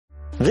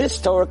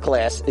This Torah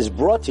class is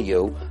brought to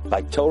you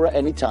by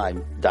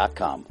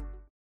TorahAnytime.com.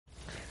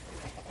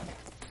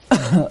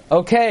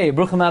 Okay,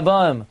 Bruchim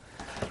Abam.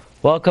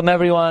 Welcome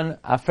everyone.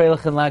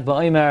 Afreilich and Lag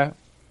Ba'omer.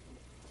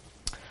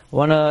 I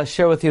want to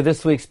share with you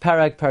this week's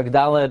Parak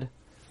Daled.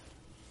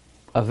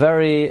 A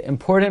very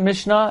important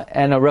Mishnah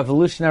and a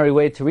revolutionary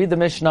way to read the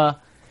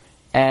Mishnah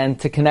and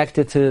to connect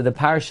it to the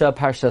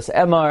Parshas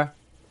Emor.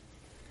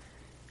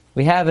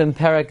 We have in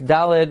Parak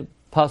Daled,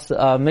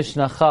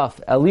 Mishnah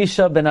Chaf,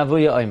 Elisha ben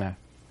Avuya Omer.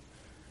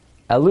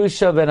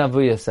 Elisha ben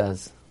Avuya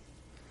says.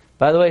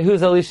 By the way,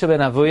 who's Elisha ben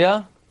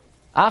Avuya?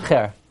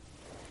 Acher.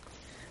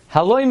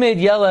 Haloi made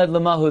yeled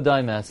lemahu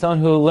daimeh. Someone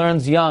who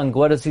learns young,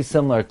 what is he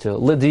similar to?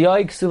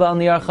 L'diyai ksuv al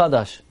niyar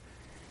chadash.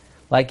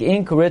 Like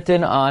ink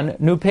written on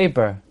new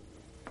paper.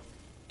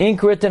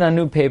 Ink written on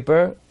new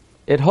paper,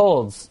 it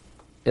holds,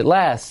 it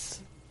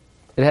lasts,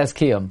 it has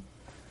kiyum.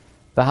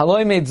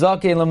 V'haloi made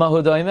zakein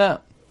lemahu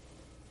daimeh.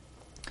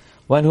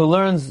 One who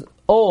learns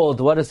old,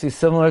 what is he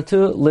similar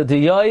to?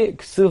 L'diyai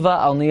ksuva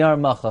al niyar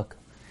machak.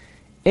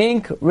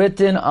 Ink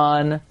written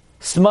on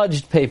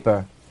smudged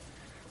paper.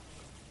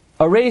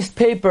 Erased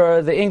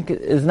paper, the ink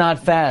is not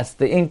fast.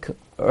 The ink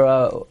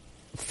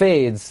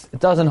fades. It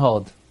doesn't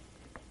hold.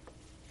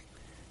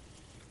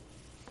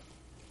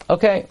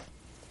 Okay.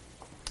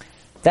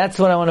 That's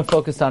what I want to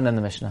focus on in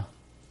the Mishnah.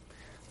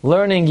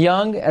 Learning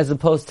young as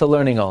opposed to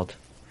learning old.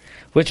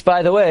 Which,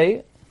 by the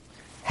way,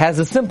 has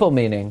a simple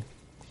meaning.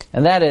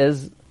 And that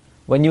is,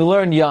 when you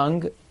learn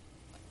young,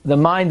 the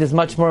mind is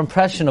much more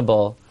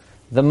impressionable.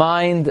 The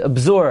mind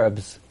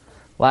absorbs.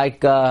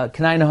 Like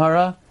Kanai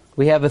Nahara,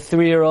 we have a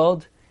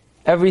 3-year-old.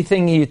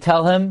 Everything you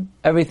tell him,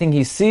 everything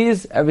he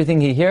sees,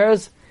 everything he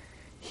hears,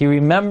 he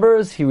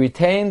remembers, he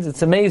retains.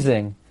 It's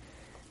amazing.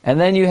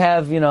 And then you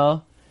have,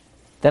 then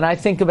I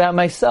think about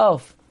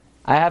myself.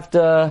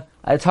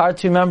 It's hard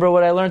to remember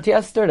what I learned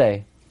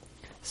yesterday.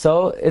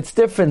 So it's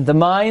different. The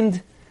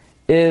mind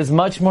is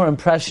much more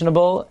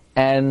impressionable,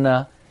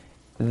 and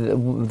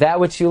that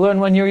which you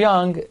learn when you're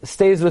young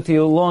stays with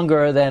you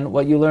longer than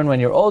what you learn when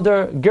you're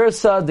older.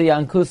 Girsa de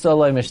yankusa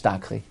loy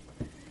mishtakli.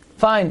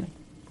 Fine.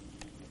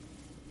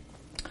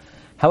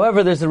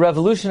 However, there's a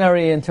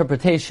revolutionary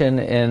interpretation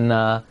in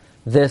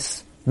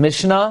this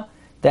Mishnah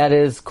that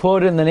is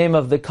quoted in the name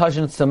of the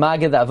Kazhin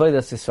Samagid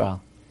Avodas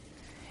Yisrael.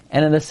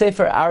 And in the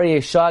Sefer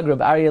Aryeh Shag, Reb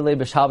Aryeh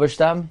Leibish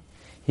Halberstam,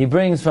 he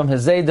brings from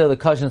his Zayda the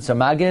Kazhin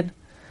Samagid,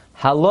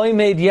 Haloi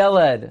made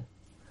yeled,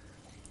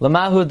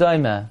 lamahu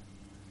daimeh.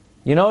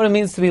 You know what it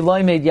means to be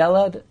loy made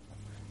yeled?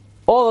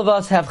 All of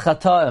us have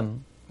chataim.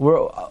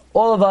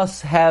 All of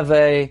us have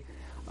a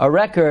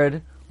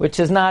record which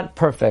is not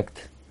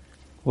perfect.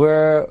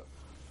 We're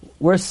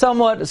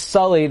somewhat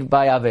sullied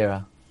by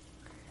Avera.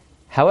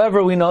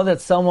 However, we know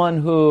that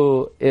someone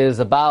who is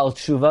a Baal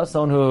Tshuva,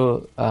 someone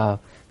who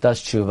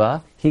does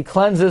Tshuva, he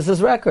cleanses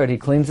his record. He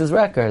cleans his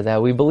record.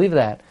 That we believe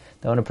that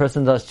when a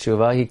person does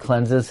Tshuva, he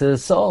cleanses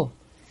his soul.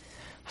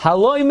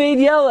 Haloi made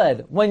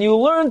yeled. When you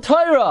learn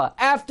Torah,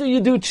 after you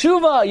do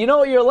Tshuva, you know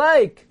what you're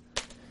like.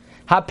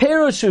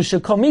 HaPerushu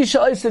shekomisha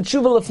oiseh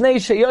Tshuva lefnei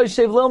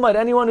sheyoshev lomad.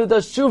 Anyone who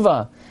does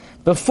Tshuva,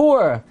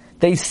 before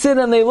they sit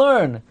and they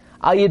learn,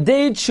 they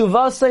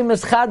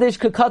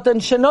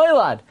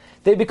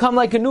become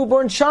like a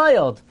newborn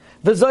child.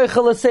 And they're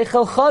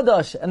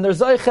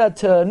zoicha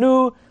to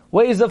new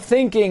ways of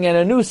thinking and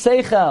a new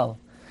seichel.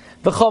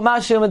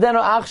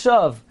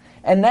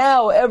 And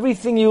now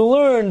everything you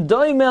learn,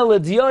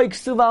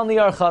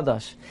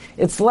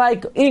 it's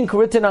like ink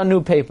written on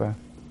new paper.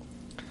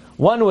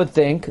 One would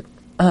think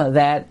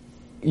that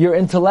your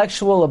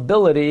intellectual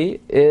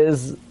ability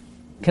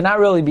cannot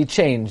really be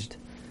changed.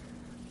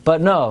 But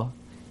no.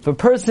 If a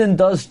person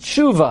does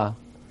tshuva,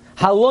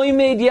 haloi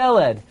made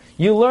yeled,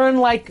 you learn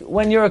like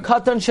when you're a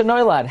katan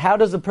shenoilad. How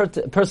does a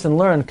person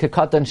learn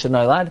katan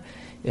shenoilad?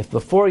 If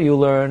before you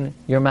learn,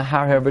 you're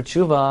maharher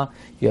b'tshuva,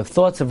 you have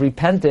thoughts of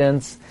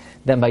repentance,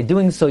 then by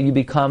doing so you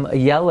become a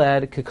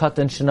yeled,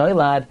 katan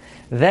shenoilad,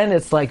 then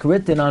it's like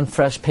written on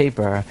fresh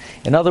paper.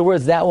 In other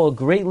words, that will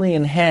greatly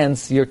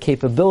enhance your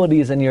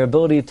capabilities and your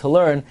ability to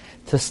learn,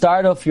 to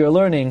start off your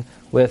learning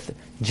with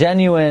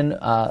genuine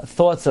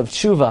thoughts of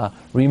tshuva,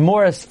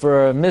 remorse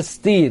for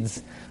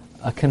misdeeds,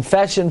 a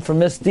confession for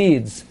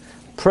misdeeds,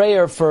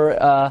 prayer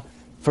for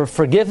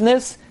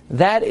forgiveness.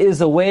 That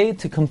is a way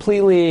to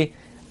completely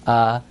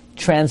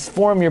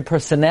transform your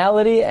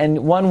personality, and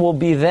one will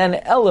be then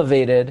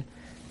elevated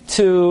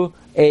to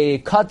a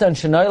katan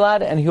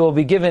shenoilad, and he will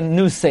be given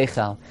new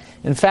seichel.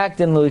 In fact,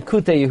 in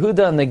Likutei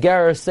Yehuda, in the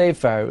Gerer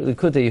Sefer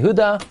Likutei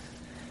Yehuda,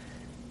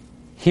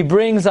 he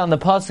brings on the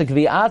pasuk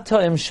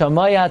V'ata im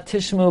shamaya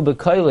tishmu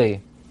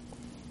b'koili.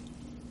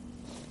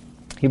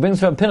 He brings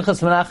from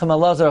Pinchas Menachem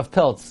Elazar of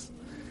Piltz.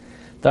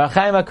 The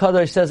Archaim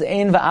HaKadosh says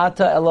Ein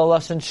v'ata elo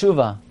lashon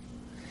tshuva.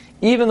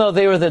 Even though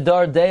they were the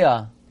Dar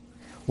Deah,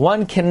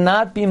 one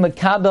cannot be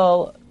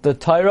makabel the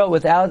Torah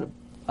without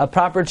a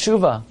proper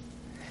tshuva.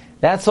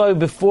 That's why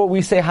before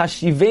we say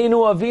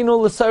Hashivenu Avinu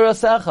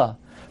l'Sarasecha,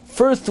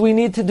 first we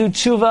need to do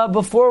tshuva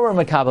before we're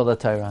makabel the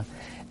Torah.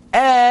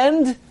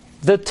 And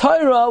the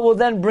Torah will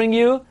then bring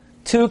you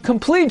to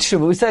complete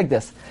tshuva. We said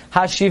this.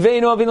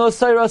 Hashiveinu avinu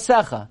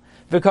l'sayrasecha,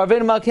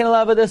 v'karveinu malkeinu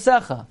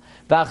l'avodasecha,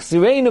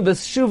 v'achzireinu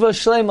b'shuva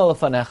shlema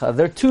l'fanecha.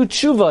 There are two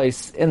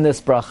tshuvos in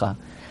this bracha.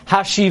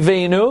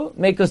 Hashiveinu,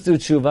 make us do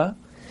tshuva.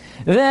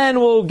 Then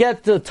we'll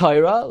get to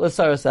Torah,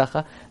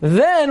 l'sayrasecha.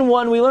 Then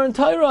when we learn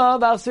Torah,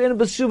 v'achzireinu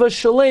b'shuva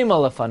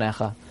shlema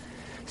l'fanecha.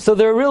 So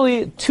there are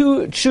really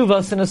two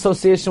tshuvas in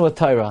association with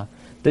Torah.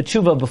 The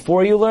tshuva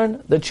before you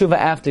learn, the tshuva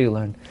after you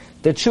learn.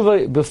 The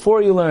tshuva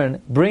before you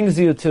learn brings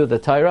you to the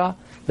Torah.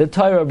 The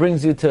Torah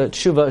brings you to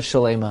tshuva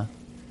shalema.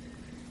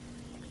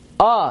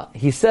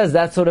 He says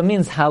that's what it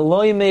means.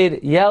 Haloi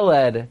made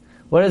yeled.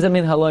 What does it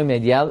mean? Haloi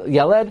made yeled.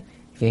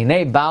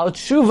 V'hinei ba'al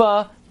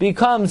tshuva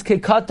becomes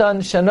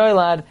kikatan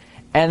shenoilad,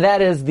 and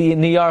that is the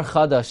niyar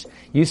chadash.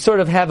 You sort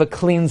of have a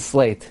clean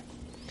slate.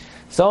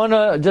 So I want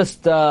to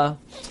just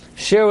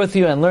share with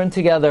you and learn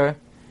together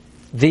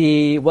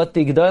what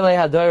the Gedolei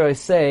HaDorah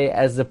say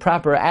as the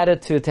proper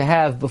attitude to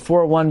have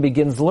before one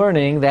begins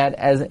learning, that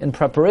as in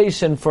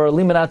preparation for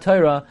Limud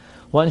Torah,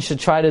 one should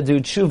try to do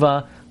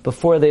tshuva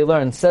before they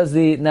learn. Says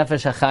the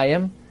Nefesh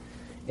HaChaim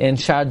in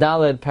Shar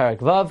Daled Parak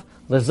Vav,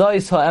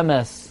 L'zois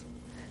ha'emes.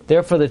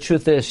 Therefore the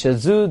truth is,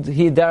 Shezud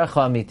hi derech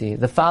ha'amiti.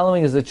 The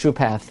following is the true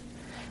path.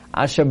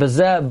 Asher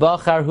bezeh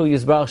bachar hu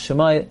yizbarach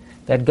shemai,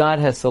 that God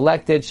has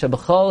selected,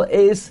 Shebachol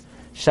eis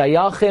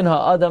shayachin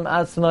ha'adam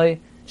atzmai,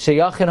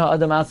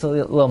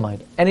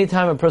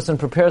 anytime a person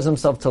prepares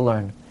himself to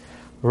learn,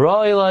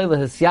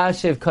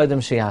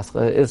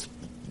 is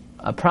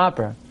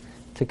proper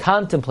to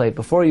contemplate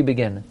before you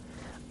begin.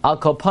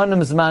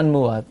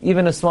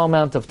 Even a small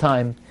amount of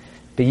time,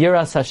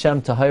 b'yiras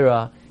Hashem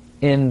tahira,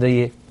 in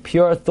the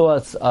pure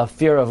thoughts of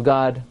fear of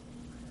God,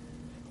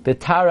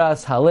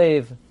 b'taras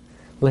halev,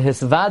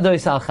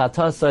 lehisvadois al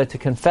chatasai, to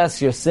confess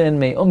your sin,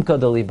 me'umka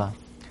deliba.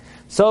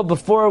 So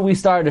before we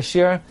start a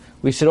shir,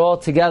 we should all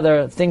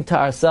together think to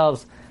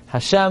ourselves,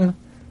 Hashem,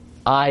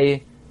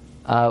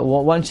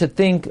 one should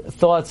think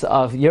thoughts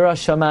of Yirah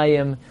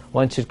Shamayim,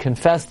 one should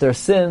confess their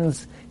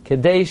sins,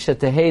 Kedei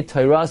Shetehei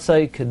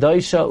Toirasai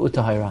Kedoisha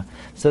Utahira,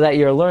 so that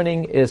your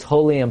learning is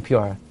holy and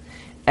pure.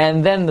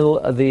 And then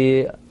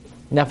the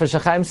Nefesh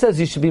HaChaim says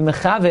you should be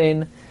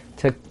mechavein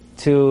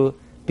to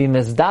be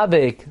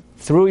mezdabek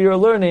through your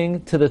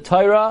learning to the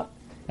Torah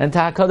and to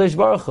HaKadosh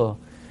Baruch Hu,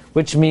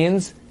 which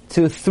means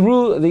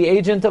through the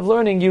agent of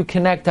learning, you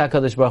connect to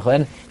HaKadosh Baruch Hu.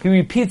 And he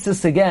repeats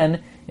this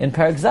again in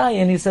Parak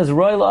Zayin. He says,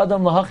 Roy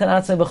la'adam lahachen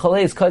atzmei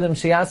b'chaleis kadem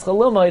sheyascha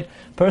l'moed.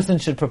 Person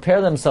should prepare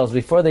themselves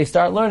before they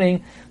start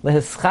learning,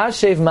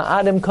 lehischashev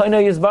ma'adim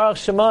koino yizbarach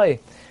shemai,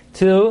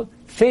 to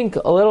think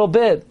a little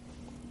bit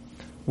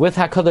with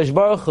HaKadosh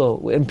Baruch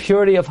Hu, in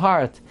purity of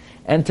heart,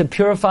 and to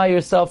purify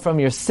yourself from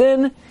your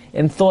sin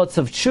in thoughts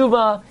of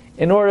tshuva,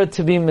 in order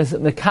to be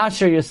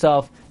mekasher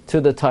yourself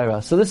to the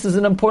Torah. So this is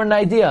an important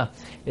idea.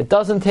 It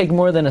doesn't take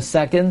more than a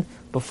second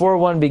before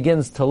one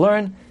begins to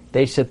learn.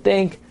 They should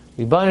think,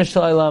 Ribono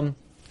Shel Olam,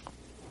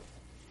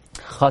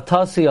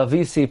 Chatasi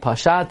avisi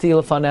pashati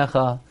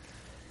lefanecha.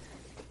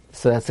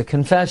 So that's a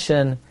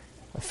confession,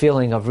 a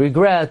feeling of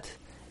regret,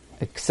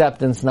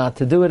 acceptance not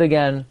to do it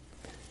again,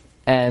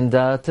 and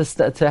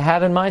to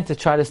have in mind to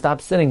try to stop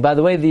sinning. By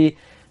the way, the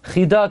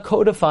Chida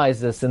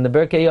codifies this in the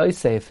Birkei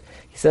Yosef.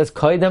 He says,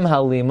 Koidem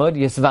halimud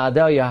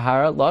yisvada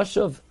yahara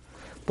lashuv.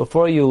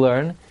 Before you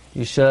learn,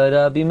 you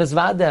should be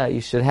mizvada.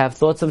 You should have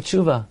thoughts of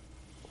tshuva.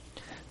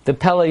 The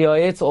Pele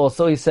Yoetz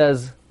also, he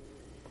says,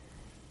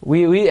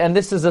 and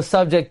this is a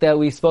subject that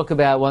we spoke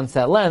about once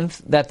at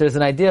length, that there's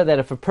an idea that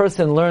if a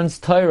person learns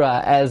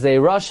Torah as a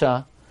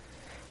Rasha,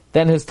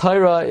 then his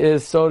Torah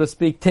is, so to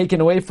speak, taken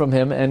away from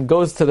him and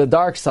goes to the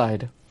dark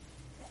side.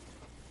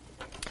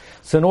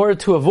 So in order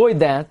to avoid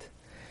that,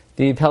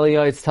 the Pele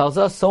Yoetz tells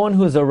us, someone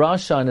who's a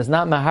Rasha and is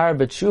not Mahar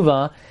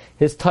B'tshuva,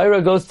 his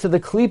Torah goes to the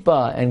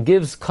Klipa and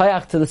gives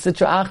Kayach to the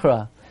Sitra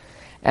Achra.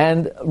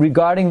 And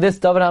regarding this,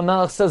 David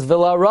HaMelech says,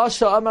 V'la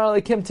Rasha Amar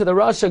Elikim, to the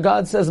Rasha,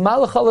 God says,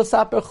 Malach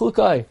alasaper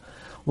chukai.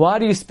 Why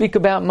do you speak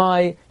about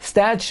my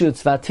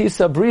statutes?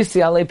 Vatisa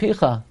brisi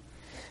alepicha.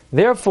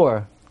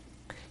 Therefore,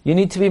 you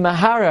need to be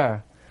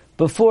maharar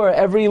before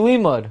every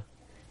limud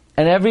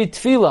and every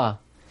tefillah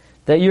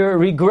that you're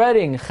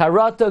regretting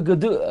charata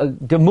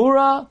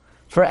gemura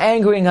for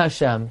angering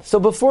Hashem. So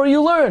before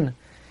you learn,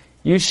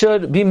 you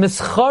should be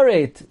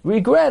mischaret,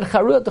 regret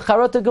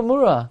charata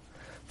gemura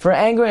for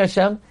angering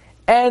Hashem.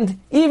 And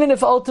even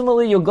if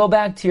ultimately you'll go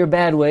back to your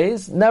bad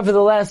ways,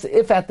 nevertheless,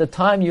 if at the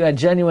time you had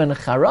genuine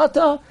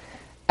charata,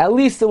 at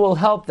least it will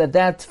help that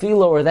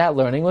tefillah or that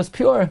learning was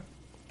pure.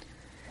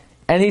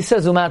 And he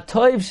says, how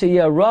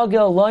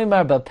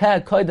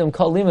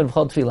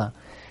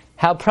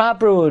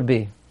proper it would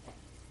be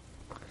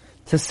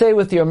to say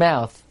with your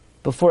mouth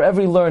before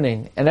every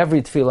learning and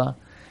every tefillah,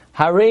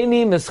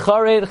 Hareini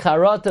mischared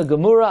charata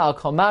gemura al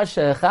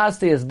komasha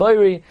echasti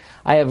esboiri.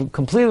 I have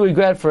complete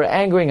regret for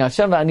angering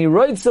Hashem. Ani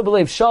roitza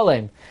b'leiv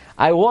shalem.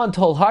 I want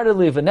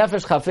wholeheartedly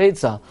v'nefesh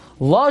chafetza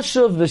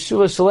lashuv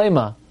v'shuva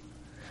shalema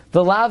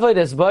v'lavoid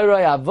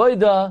esboiroi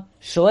avoida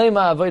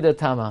shalema avoida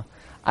tama.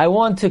 I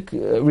want to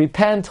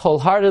repent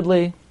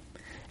wholeheartedly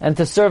and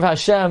to serve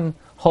Hashem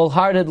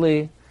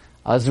wholeheartedly.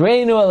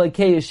 Azreinu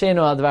alakei yishenu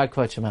al dvar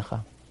kvod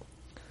shemecha.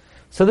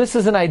 So this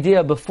is an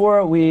idea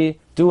before we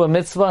do a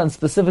mitzvah, and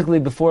specifically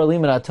before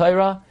Limud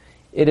HaTorah.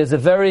 It is a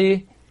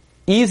very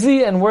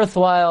easy and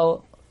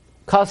worthwhile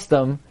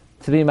custom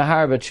to be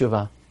mahar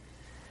b'tshuva.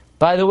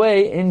 By the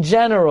way, in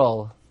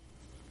general,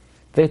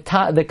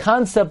 the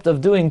concept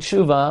of doing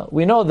tshuva,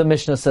 we know the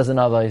Mishnah says in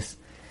Avos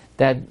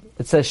that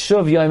it says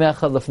shuv yom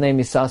echad lefnei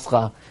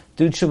misascha,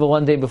 do tshuva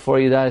one day before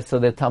you die. So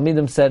the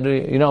Talmidim said,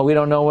 we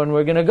don't know when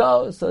we're going to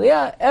go. So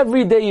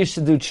every day you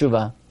should do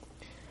tshuva.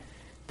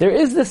 There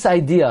is this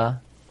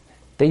idea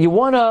that you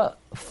want to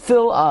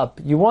fill up,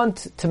 you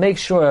want to make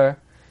sure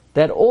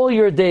that all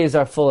your days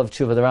are full of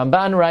tshuva. The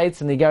Ramban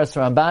writes in the Igeres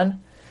Ramban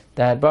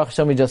that Baruch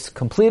Hashem we just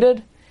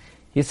completed.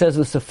 He says,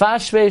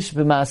 "Usafashvesh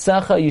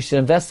b'maasecha." You should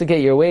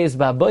investigate your ways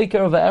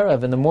ba'boiker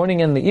v'erev, in the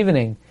morning and the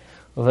evening.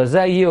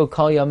 Uvazayu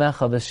kol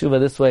yamecha v'shuva.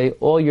 This way,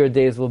 all your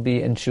days will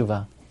be in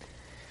tshuva.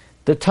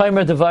 The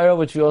Tomer Devara,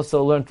 which we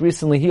also learned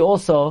recently, he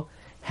also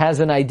has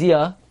an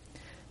idea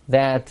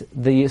that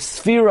the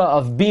sphera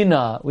of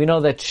bina. We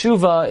know that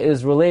tshuva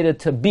is related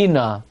to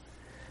bina,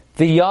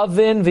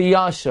 v'yavin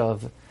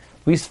v'yashav.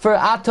 We spur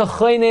ata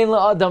choynein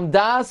la'adam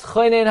das,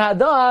 choynein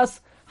hadas,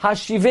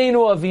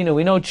 hashivenu avinu.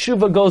 We know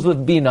tshuva goes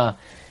with bina,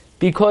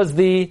 because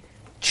the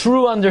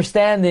true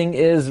understanding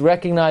is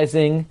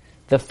recognizing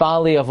the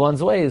folly of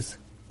one's ways.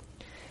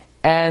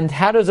 And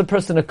how does a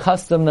person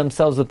accustom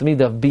themselves with the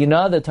midah of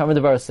bina? The Talmud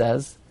Devar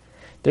says,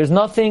 there's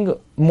nothing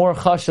more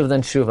chashuv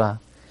than tshuva.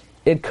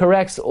 It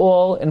corrects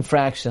all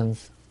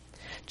infractions.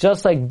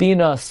 Just like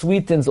bina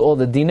sweetens all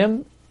the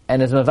dinim,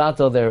 and is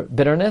mevatel their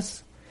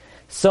bitterness,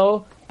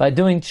 so by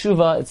doing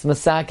tshuva, it's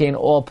masakein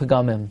all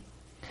pegamim.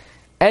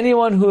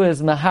 Anyone who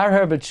is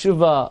maharher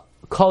b'tshuva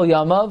kol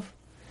yamav,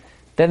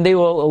 then they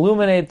will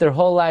illuminate their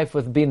whole life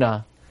with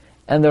bina,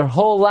 and their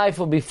whole life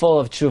will be full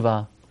of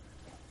tshuva.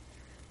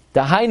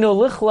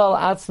 Dahainu lichlal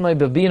atzmai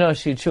bebina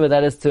shi tshuva,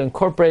 that is to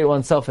incorporate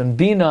oneself in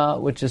bina,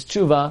 which is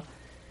tshuva,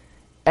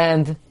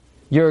 and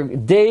your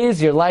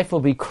days, your life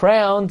will be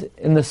crowned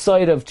in the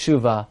side of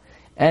tshuva.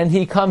 And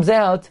he comes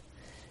out,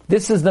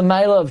 this is the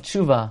maila of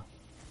tshuva,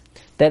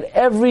 that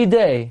every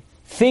day,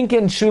 think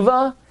in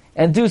tshuva,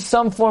 and do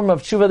some form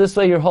of tshuva. This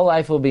way your whole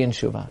life will be in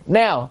tshuva.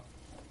 Now,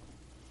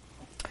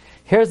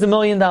 here's the $1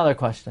 million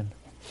question.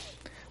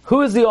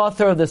 Who is the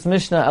author of this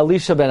Mishnah,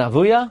 Elisha ben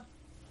Avuya?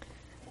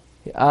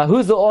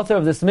 Who's the author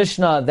of this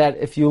Mishnah that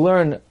if you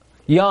learn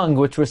young,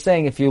 which we're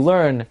saying if you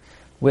learn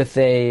with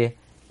a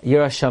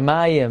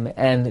Yerushamayim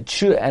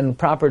and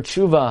proper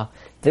tshuva,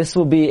 this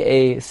will be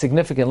a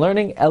significant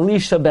learning?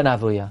 Elisha ben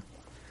Avuya.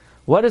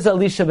 What is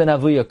Elisha ben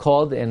Avuya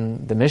called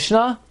in the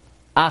Mishnah?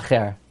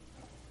 Acher.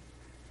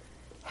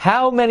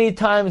 How many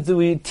times do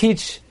we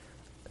teach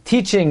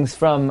teachings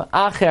from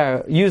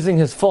Acher using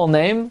his full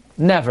name?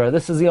 Never.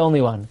 This is the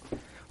only one.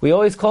 We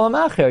always call him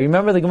Acher. You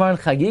remember the Gemara in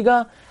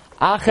Chagiga?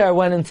 Acher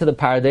went into the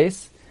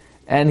paradise,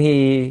 and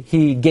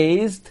he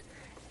gazed,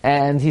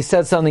 and he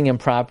said something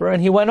improper,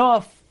 and he went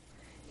off.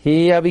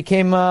 He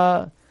became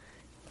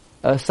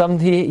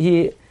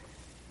he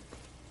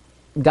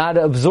got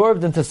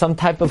absorbed into some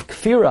type of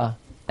kfira,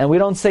 and we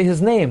don't say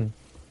his name.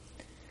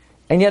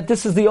 And yet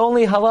this is the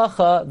only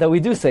halacha that we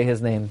do say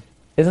his name.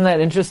 Isn't that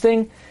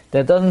interesting?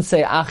 That doesn't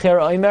say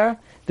Acher Omer.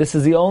 This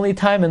is the only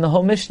time in the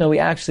whole Mishnah we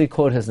actually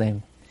quote his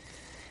name.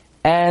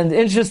 And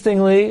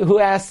interestingly, who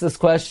asked this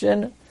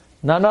question?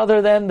 None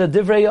other than the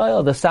Divrei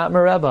Yoel, the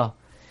Satmar Rebbe.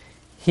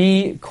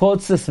 He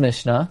quotes this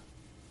Mishnah,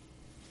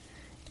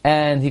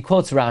 and he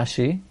quotes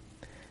Rashi,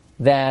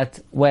 that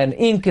when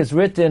ink is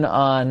written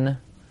on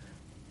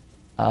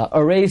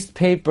erased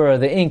paper,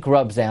 the ink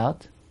rubs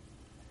out.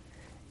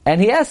 And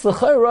he asked, why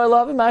are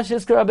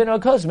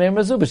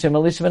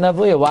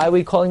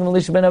we calling him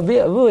Elisha ben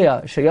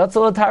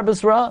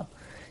Avuya?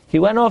 He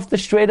went off the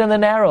straight and the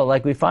narrow,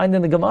 like we find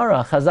in the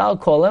Gemara. Chazal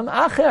call him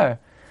Acher,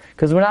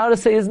 because we're not allowed to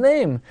say his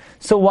name.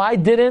 So why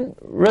didn't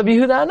Rabbi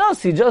Yehuda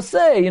Anasi just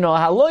say,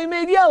 Haloi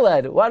made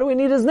Yeled? Why do we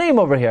need his name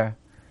over here?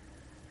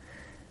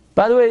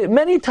 By the way,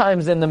 many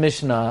times in the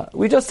Mishnah,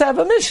 we just have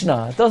a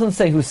Mishnah. It doesn't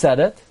say who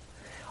said it.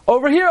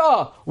 Over here,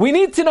 we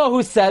need to know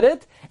who said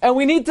it, and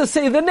we need to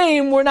say the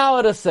name we're not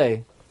allowed to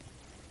say.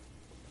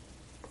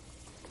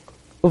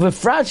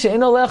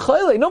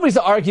 Nobody's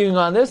arguing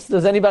on this.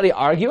 Does anybody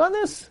argue on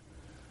this?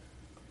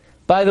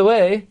 By the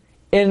way,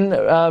 in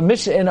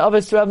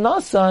Avos Rav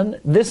Nasan,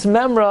 this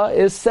memra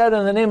is said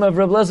in the name of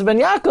Reb Eliezer ben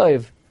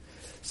Yaakov.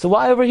 So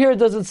why over here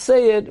does it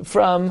say it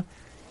from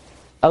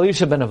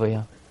Elisha ben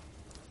Avuya?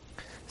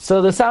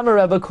 So the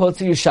Satmar Rebbe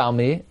quotes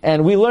Yushalmi,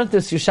 and we learned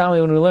this Yushalmi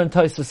when we learned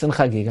Tosfos in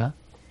Chagiga,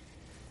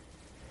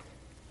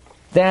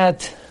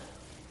 that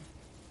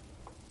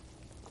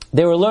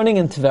they were learning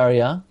in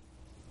Tveria,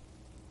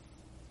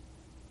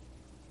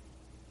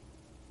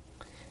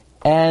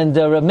 and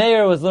Reb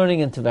Meir was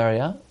learning in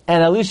Tveria,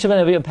 and Elisha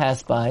ben Avuya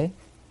passed by,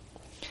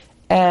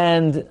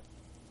 and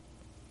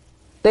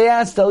they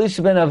asked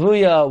Elisha ben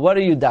Avuya, what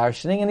are you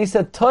darshaning? And he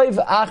said, Toiv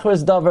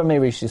achras davar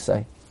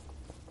merishisai.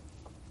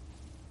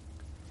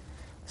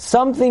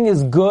 Something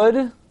is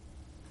good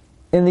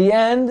in the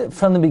end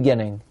from the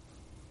beginning.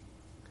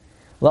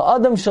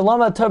 La'adam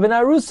shalom atar ben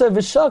arusa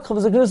v'shak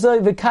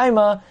v'zagnusay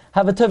v'kaima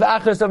have a tov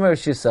achras omer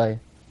shisay.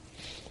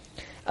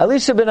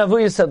 Elisha ben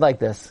Avuya said like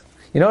this.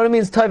 You know what it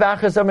means, tov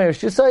achras omer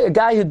shisay? A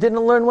guy who didn't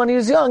learn when he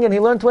was young and he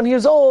learned when he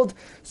was old,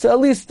 so at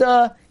least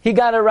he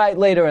got it right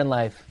later in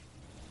life.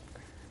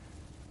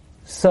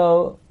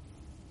 So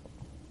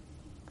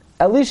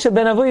Elisha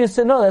ben Avuya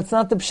said, no, that's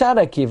not the Pshat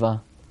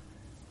Akiva.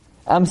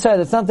 I'm sorry,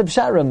 that's not the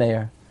Pshat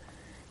Rameir.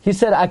 He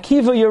said,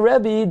 Akiva, your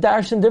Rebbe,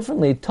 darshan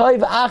differently.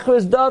 Tov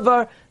achras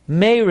davar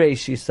meirei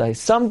shisai.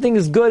 Something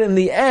is good in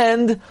the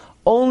end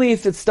only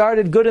if it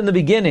started good in the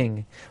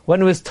beginning,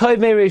 when it was tov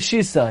meirei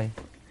shisai.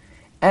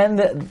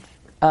 And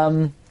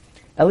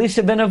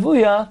Elisha ben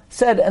Avuya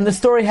said, and the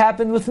story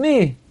happened with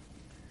me.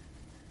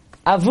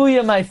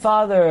 Avuya, my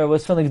father,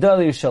 was from the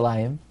Gdolei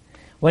Yerushalayim.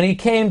 When he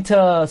came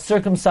to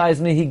circumcise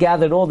me, he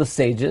gathered all the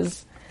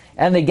sages,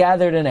 and they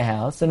gathered in a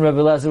house, and Rabbi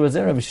Elazar was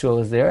there, Rabbi Shul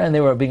was there, and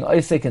they were being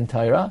Osek in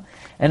Torah,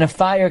 and a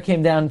fire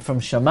came down from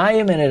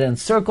Shamayim, and it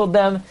encircled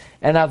them,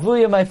 and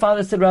Avuya, my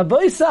father, said,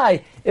 Rabbi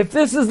Isai, if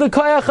this is the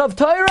Koyach of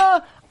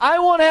Torah, I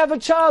want to have a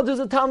child who's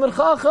a Talmid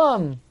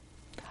Chacham.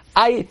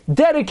 I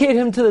dedicate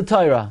him to the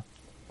Torah.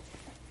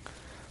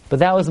 But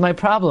that was my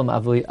problem,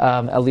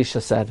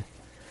 Elisha said.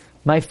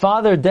 My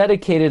father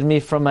dedicated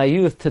me from my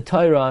youth to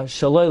Torah,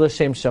 Shaloi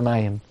L'Shem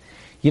Shamayim.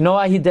 You know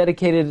why he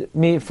dedicated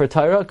me for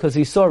Torah? Because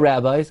he saw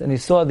rabbis, and he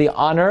saw the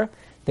honor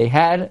they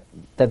had,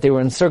 that they were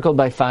encircled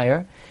by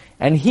fire.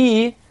 And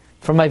he,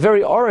 from my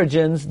very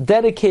origins,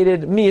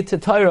 dedicated me to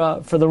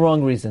Torah for the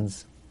wrong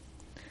reasons.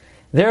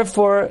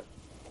 Therefore,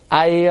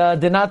 I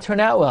did not turn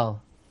out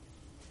well.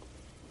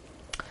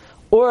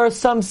 Or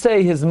some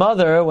say his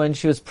mother, when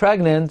she was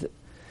pregnant,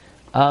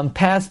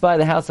 passed by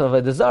the house of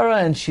Avodah Zarah,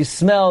 and she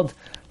smelled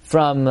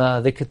from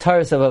the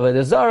Ketaris of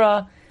Avodah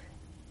Zarah,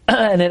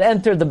 and it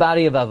entered the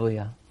body of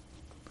Avuya.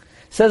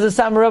 Says the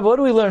Sam Rebbe, what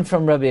do we learn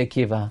from Rabbi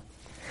Akiva?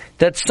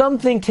 That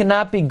something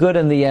cannot be good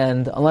in the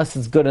end unless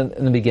it's good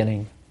in the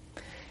beginning.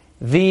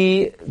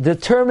 The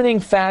determining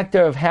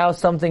factor of how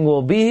something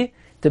will be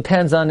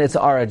depends on its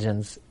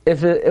origins.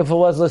 If it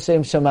was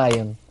L'Shem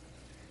Shamayim.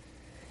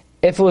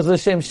 If it was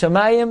L'Shem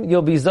Shamayim,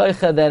 you'll be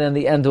Zoicha that in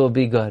the end it will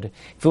be good.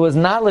 If it was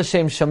not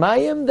L'Shem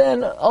Shamayim,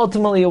 then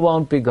ultimately it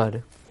won't be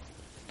good.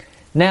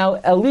 Now,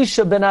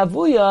 Elisha ben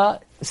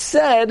Avuya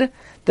said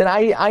that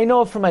I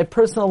know from my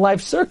personal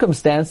life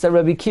circumstance that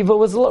Rabbi Akiva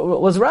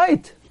was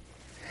right.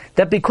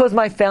 That because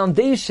my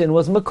foundation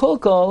was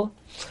Mekulkol,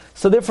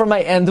 so therefore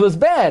my end was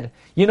bad.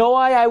 You know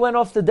why I went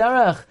off the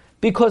derech?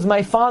 Because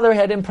my father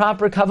had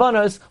improper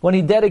kavanos when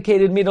he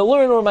dedicated me to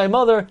learn, or my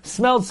mother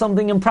smelled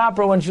something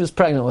improper when she was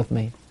pregnant with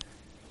me.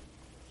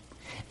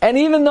 And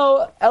even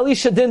though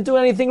Elisha didn't do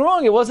anything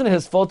wrong, it wasn't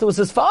his fault, it was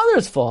his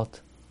father's fault.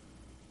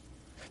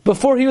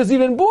 Before he was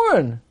even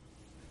born.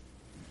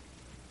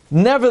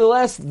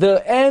 Nevertheless,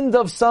 the end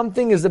of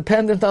something is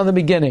dependent on the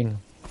beginning.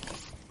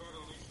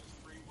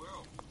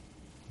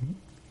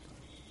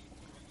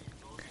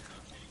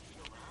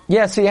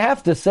 Yeah, so you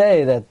have to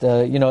say that,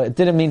 it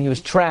didn't mean he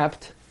was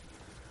trapped,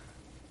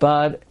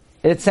 but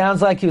it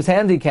sounds like he was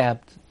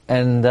handicapped,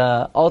 and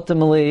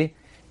ultimately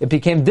it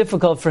became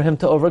difficult for him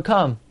to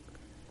overcome.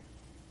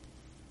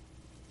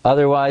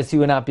 Otherwise, he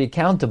would not be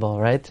accountable,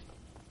 right?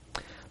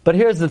 But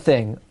here's the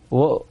thing.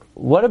 Well,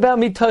 what about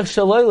mitach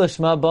shaloi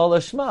lishma ba'al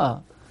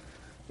lishma?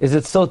 Is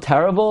it so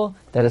terrible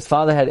that his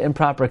father had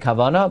improper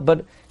kavanah?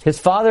 But his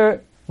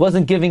father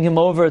wasn't giving him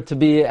over to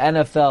be an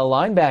NFL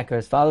linebacker.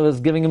 His father was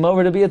giving him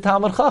over to be a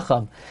Talmid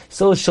Chacham.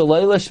 So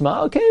shaloi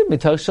lishma, okay,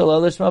 mitach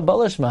shaloi lishma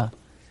ba'al lishma.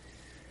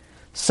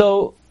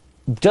 So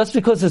just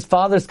because his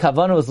father's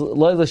kavanah was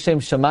loy l'shem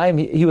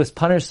shamayim, he was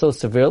punished so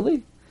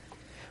severely?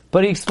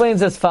 But he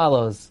explains as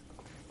follows.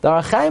 The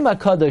Ohr HaChaim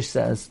HaKadosh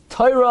says,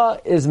 Torah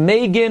is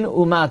Megin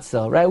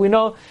Umatzah, right? We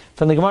know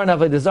from the Gemara in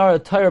Avodah Zarah,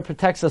 Torah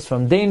protects us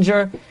from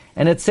danger,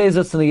 and it saves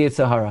us from the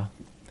Yetzer Hara.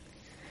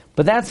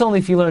 But that's only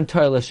if you learn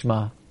Torah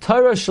Lishma.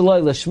 Torah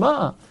Shaloi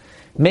Lishma,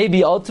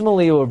 maybe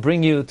ultimately it will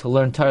bring you to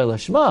learn Torah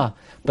Lishma,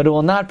 but it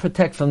will not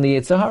protect from the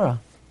Yetzer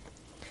Hara.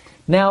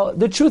 Now,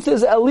 the truth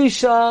is,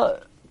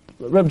 Elisha,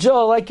 Reb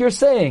Joel, like you're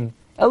saying,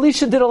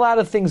 Elisha did a lot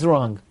of things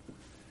wrong.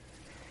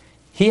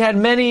 He had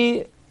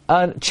many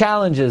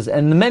challenges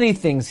and many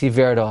things he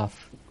veered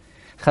off.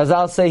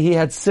 Chazal say he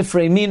had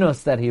Sifrei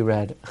Minos that he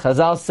read.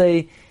 Chazal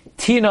say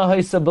Tina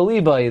Hoysa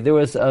Belibai. There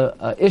was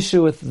a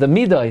issue with the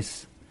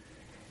Midos.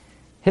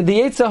 The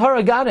Yetzer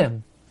Hara got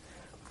him.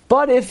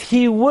 But if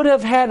he would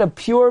have had a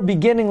pure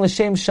beginning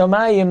L'Shem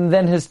Shamayim,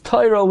 then his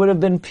Torah would have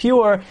been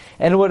pure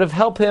and it would have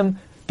helped him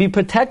be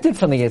protected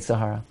from the Yetzer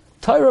Hara.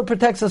 Torah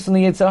protects us from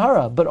the Yetzer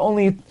Hara, but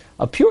only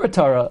a pure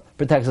Torah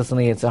protects us from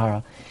the Yetzer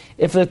Hara.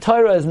 If the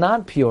Torah is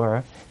not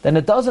pure, then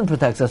it doesn't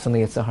protect us from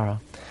the Yetzer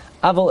Hara.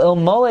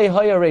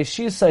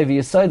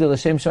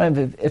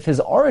 If his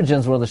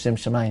origins were L'Shem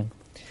Shamayim,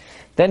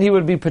 then he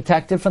would be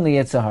protected from the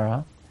Yetzer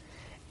Hara.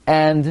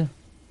 And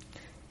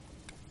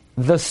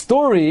the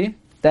story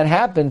that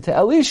happened to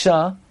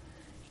Elisha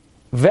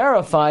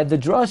verified the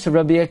drush of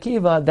Rabbi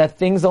Akiva that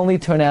things only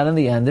turn out in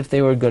the end if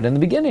they were good in the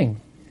beginning.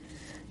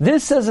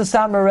 This, says the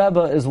Satmar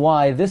Rebbe, is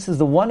why this is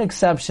the one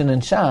exception in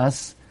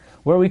Shas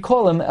where we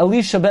call him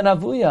Elisha ben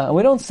Avuya, and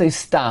we don't say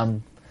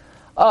Stam.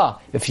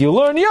 If you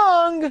learn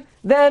young,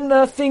 then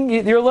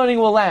your learning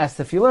will last.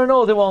 If you learn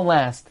old, it won't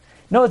last.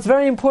 No, it's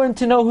very important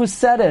to know who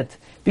said it,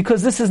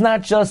 because this is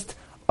not just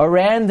a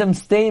random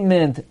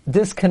statement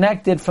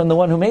disconnected from the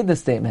one who made the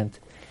statement.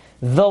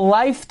 The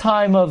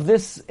lifetime of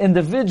this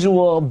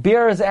individual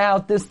bears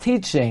out this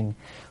teaching.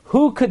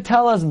 Who could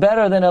tell us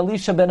better than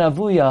Elisha ben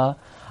Avuya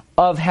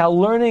of how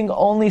learning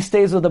only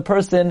stays with a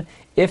person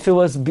if it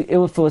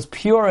was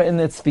pure in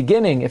its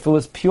beginning, if it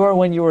was pure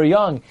when you were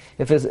young,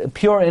 if it's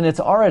pure in its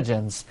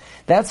origins?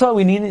 That's why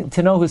we need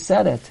to know who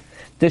said it.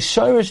 The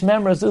Shoirish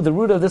Memra, the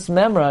root of this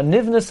Memra,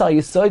 Nivnas al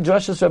Yisoid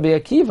Drashas Rabbi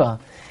Akiva.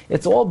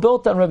 It's all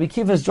built on Rabbi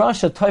Akiva's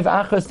drasha, Toiv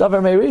Achas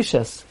Davar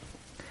Meirishas.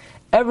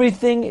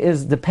 Everything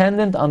is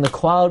dependent on the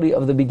quality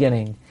of the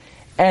beginning.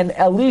 And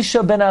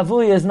Elisha ben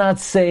Avuya is not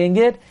saying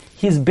it,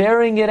 he's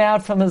bearing it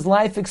out from his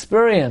life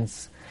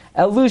experience.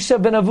 Elisha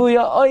ben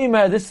Avuya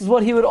Oimer, this is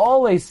what he would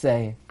always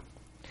say.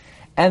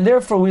 And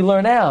therefore we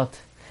learn out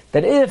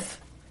that if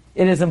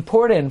it is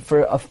important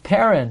for a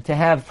parent to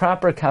have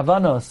proper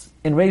kavanos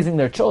in raising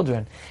their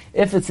children,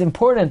 if it's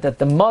important that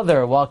the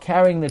mother, while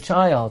carrying the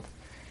child,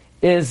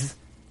 is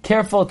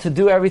careful to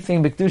do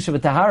everything b'kedusha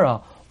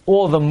v'tahara,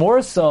 all the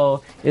more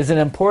so is it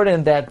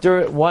important that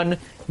one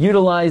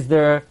utilize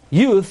their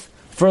youth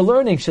for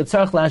learning.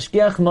 Shetzarch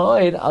lashgiach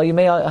ma'od al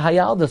yimei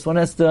hayaldus. One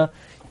has to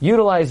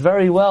utilize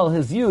very well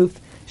his youth.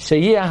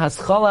 Sheyeh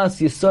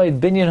haschalas yisoid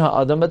binyan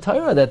ha'adam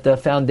b'Torah, that the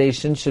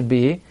foundation should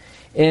be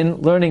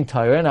in learning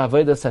Torah and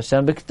avodas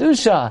Hashem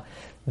b'kedusha.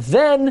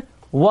 Then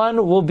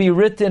one will be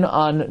written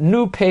on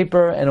new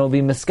paper and it will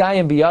be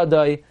miskayim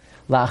biyadai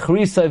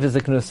la'achrisai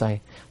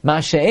v'ziknusai.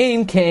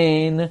 Masha'ein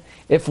kain,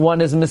 if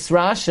one is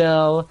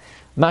misrashel,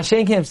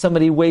 masha'ein kain, if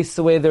somebody wastes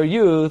away their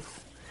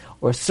youth,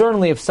 or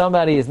certainly if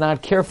somebody is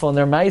not careful in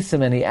their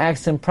maisim and he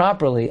acts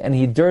improperly and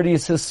he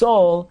dirties his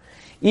soul,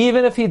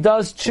 even if he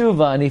does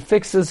tshuva and he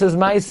fixes his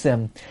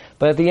maisim,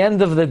 but at the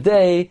end of the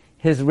day,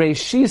 his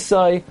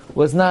reishisai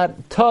was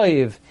not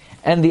toiv,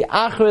 and the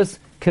achris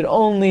could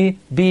only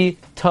be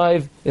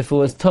toiv if it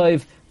was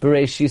toiv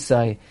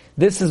b'reishisai.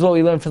 This is what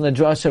we learn from the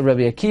drasha of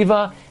Rabbi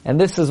Akiva, and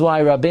this is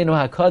why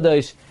Rabbeinu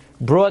HaKadosh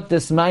brought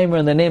this maimer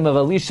in the name of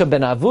Elisha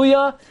ben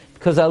Avuya,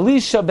 because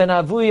Elisha ben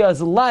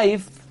Avuya's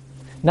life,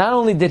 not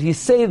only did he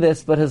say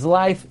this, but his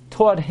life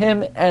taught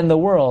him and the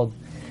world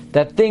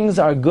that things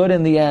are good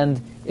in the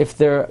end if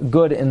they're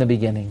good in the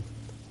beginning.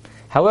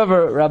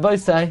 However, Rabbi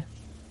Say,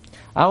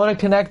 I want to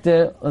connect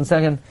it, one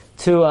second,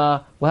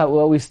 to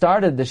what we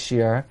started this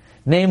year,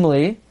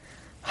 namely,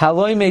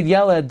 Haloi Meid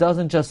Yeled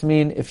doesn't just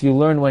mean if you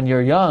learn when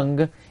you're young,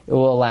 it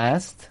will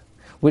last,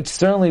 which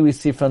certainly we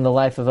see from the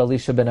life of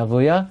Elisha ben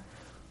Avuya,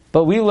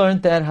 but we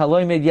learned that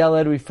Haloi Meid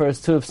Yeled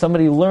refers to if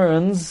somebody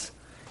learns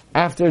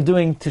after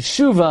doing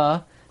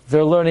teshuvah,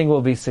 their learning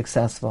will be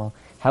successful.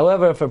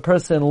 However, if a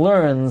person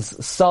learns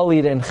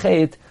salid and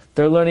chait,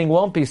 their learning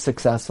won't be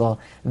successful.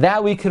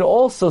 That we could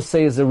also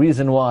say is the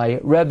reason why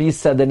Rebbe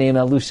said the name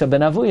Elisha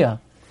ben Avuya.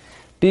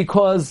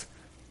 Because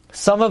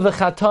some of the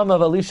chatam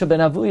of Elisha ben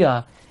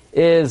Avuya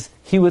is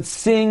he would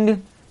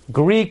sing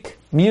Greek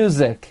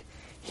music.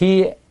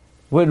 He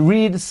would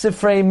read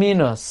Sifrei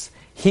Minos.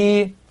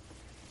 He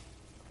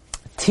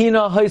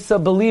Tina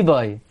Hoisa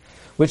Belibai,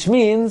 which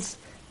means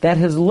that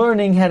his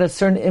learning had a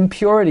certain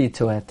impurity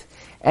to it.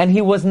 And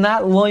he was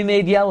not loy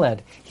made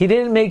yeled. He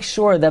didn't make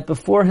sure that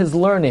before his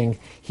learning,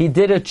 he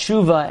did a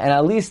tshuva, and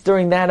at least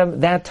during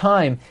that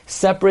time,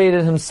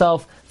 separated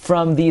himself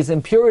from these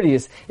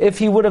impurities. If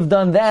he would have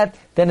done that,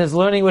 then his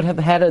learning would have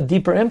had a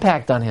deeper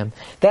impact on him.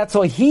 That's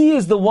why he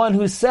is the one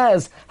who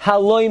says,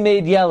 Haloy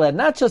made yeled.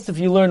 Not just if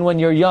you learn when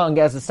you're young,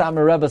 as the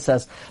Satmar Rebbe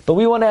says, but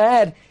we want to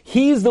add,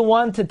 he's the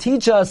one to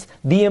teach us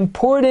the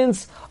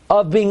importance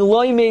of being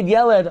loy made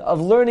yeled,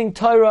 of learning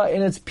Torah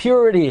in its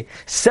purity,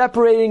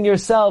 separating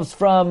yourselves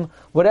from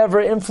whatever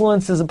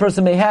influences a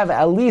person may have,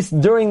 at least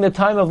during the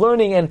time of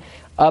learning,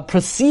 and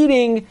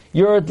preceding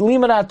your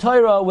limanat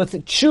Torah with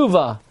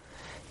tshuva.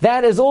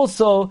 That is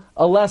also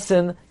a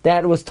lesson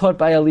that was taught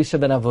by Elisha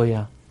ben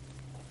Avuya.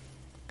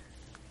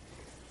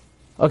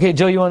 Okay,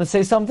 Joe, you want to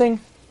say something?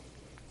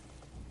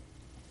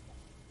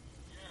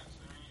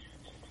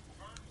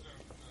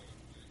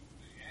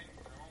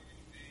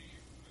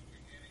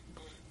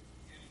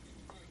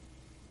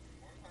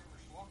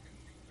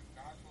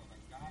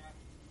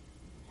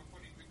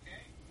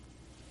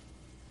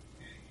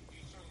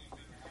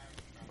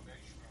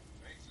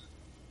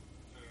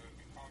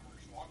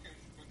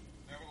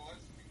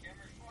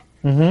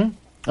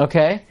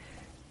 Okay.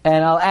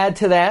 And I'll add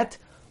to that,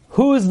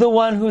 who's the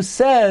one who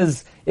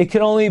says it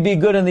can only be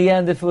good in the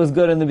end if it was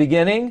good in the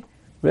beginning?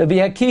 Rabbi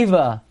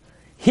Akiva.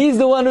 He's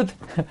the one who,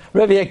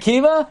 Rabbi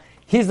Akiva,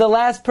 he's the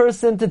last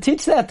person to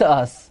teach that to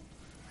us.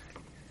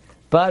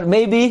 But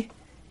maybe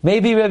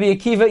Rabbi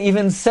Akiva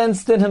even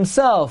sensed in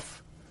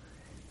himself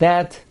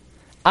that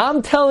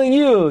I'm telling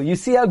you, you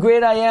see how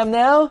great I am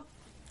now?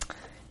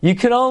 You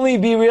can only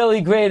be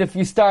really great if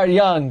you start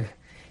young.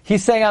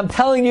 He's saying, I'm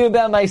telling you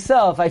about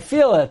myself. I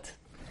feel it.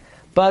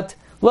 But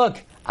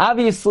look,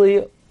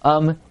 obviously,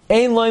 ein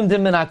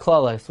loimdim min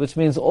haklalos, which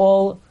means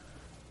all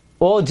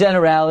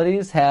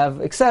generalities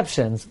have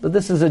exceptions, but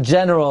this is a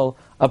general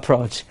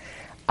approach.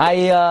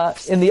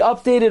 In the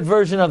updated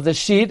version of the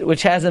sheet,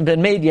 which hasn't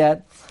been made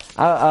yet,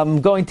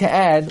 I'm going to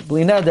add,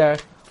 bli neder,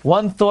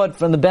 one thought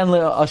from the Ben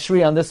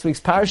Ashri on this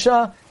week's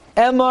parsha,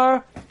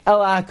 Emar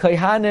el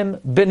kohanim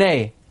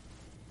b'nei.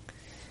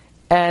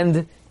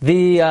 And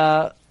the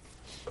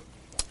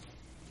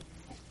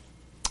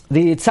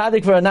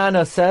Tzaddik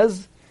V'Ra'anana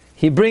says,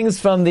 he brings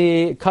from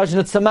the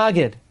Kashnut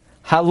Samagid,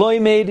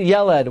 Haloi made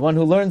Yeled, one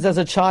who learns as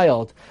a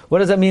child. What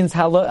does that mean,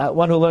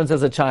 one who learns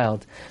as a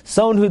child?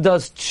 Someone who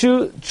does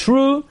true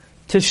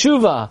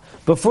teshuvah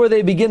before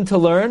they begin to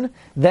learn,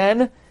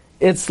 then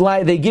it's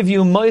like they give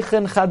you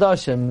moichen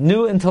chadashim,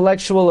 new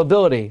intellectual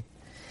ability.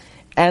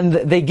 And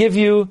they give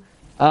you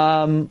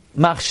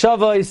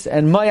machshavos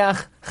and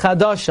moyach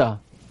chadasha.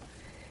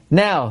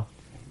 Now,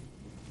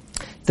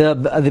 the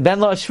Ben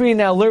Ashri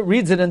now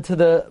reads it into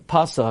the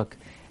pasuk.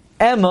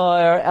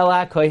 Emor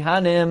ela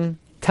kohanim.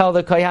 Tell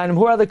the kohanim.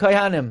 Who are the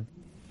kohanim?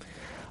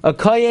 A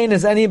kohen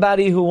is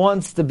anybody who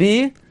wants to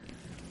be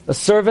a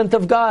servant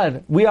of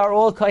God. We are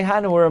all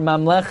kohanim. We're a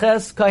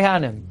mamleches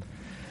kohanim.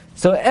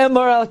 So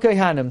Emor el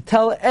kohanim.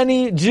 Tell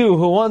any Jew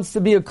who wants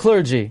to be a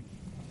clergy.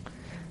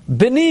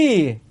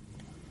 Bini.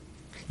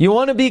 You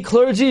want to be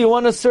clergy? You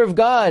want to serve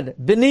God?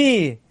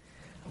 Bini.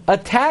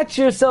 Attach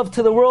yourself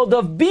to the world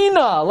of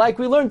Bina, like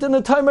we learned in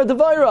the Tomer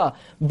Devaira.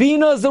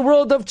 Bina is the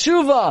world of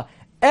Tshuva.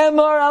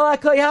 Emor ala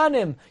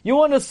kohanim. You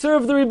want to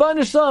serve the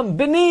Rebbeinu Shalom.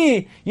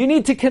 Bini. You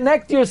need to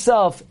connect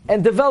yourself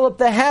and develop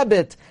the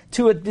habit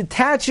to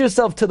attach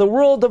yourself to the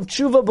world of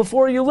Tshuva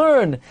before you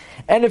learn.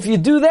 And if you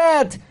do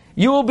that,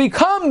 you will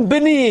become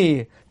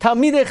Bini.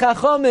 Talmidei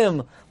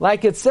Chachamim,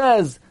 like it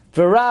says,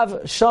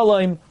 V'rav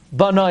Shalom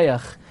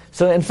Banoyach.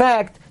 So in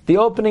fact, the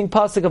opening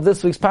pasuk of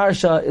this week's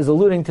parasha is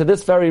alluding to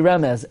this very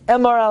remez.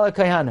 Emor ala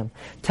kohanim.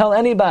 Tell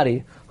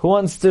anybody who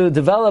wants to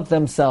develop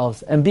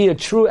themselves and be a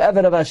true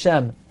Eved of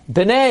Hashem,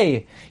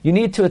 B'nei, you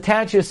need to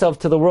attach yourself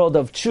to the world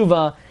of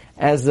tshuva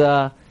as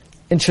an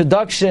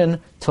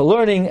introduction to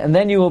learning, and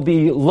then you will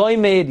be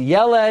loimed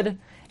yeled,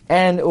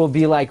 and it will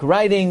be like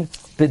writing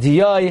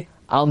b'diyai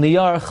al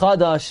niyar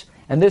chadash,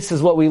 and this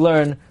is what we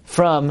learn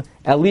from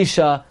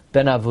Elisha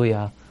ben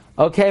Avuya.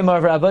 Okay,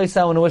 Marv Rabbi,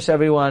 I want to wish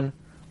everyone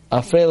a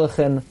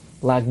freilichen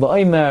Lag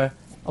BaOmer,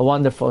 a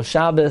wonderful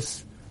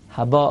Shabbos,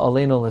 Haba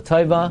Aleinu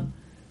L'Taiva.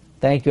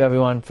 Thank you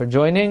everyone for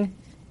joining,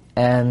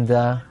 and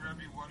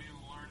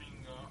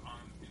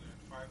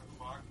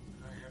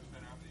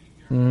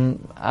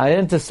I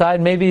didn't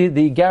decide. Maybe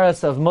the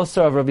Garas of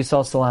Musar of Rabbi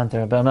Sol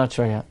Salanter, but I'm not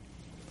sure yet.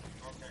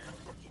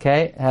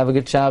 Okay, have a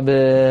good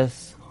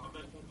Shabbos.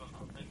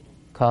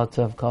 Kol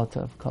tov, kol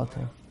tov, kol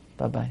tov.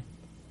 Bye bye.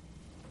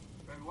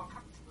 What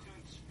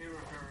constitutes hero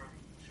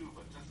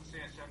tshuva? Just to say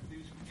Hashem,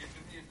 please forgive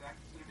me, is that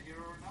considered a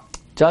hero or not?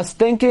 Just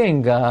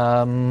thinking.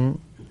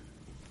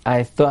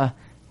 I thought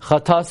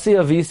Chatasi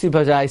avisi,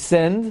 but I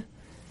sinned,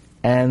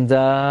 and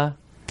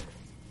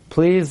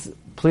please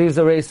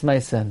erase my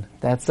sin.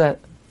 That's it.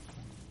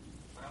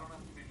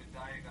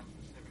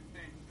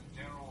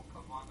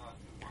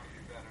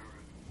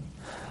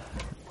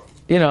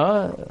 You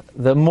know,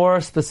 the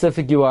more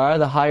specific you are,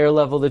 the higher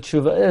level the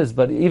tshuva is.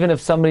 But even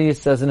if somebody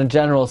says in a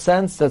general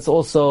sense, that's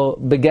also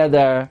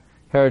begeder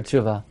her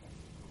tshuva.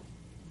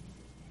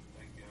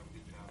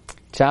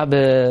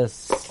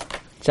 Shabbos.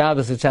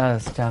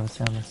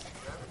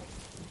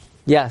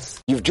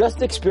 Yes. You've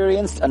just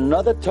experienced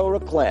another Torah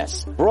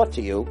class brought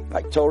to you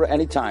by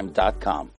TorahAnytime.com.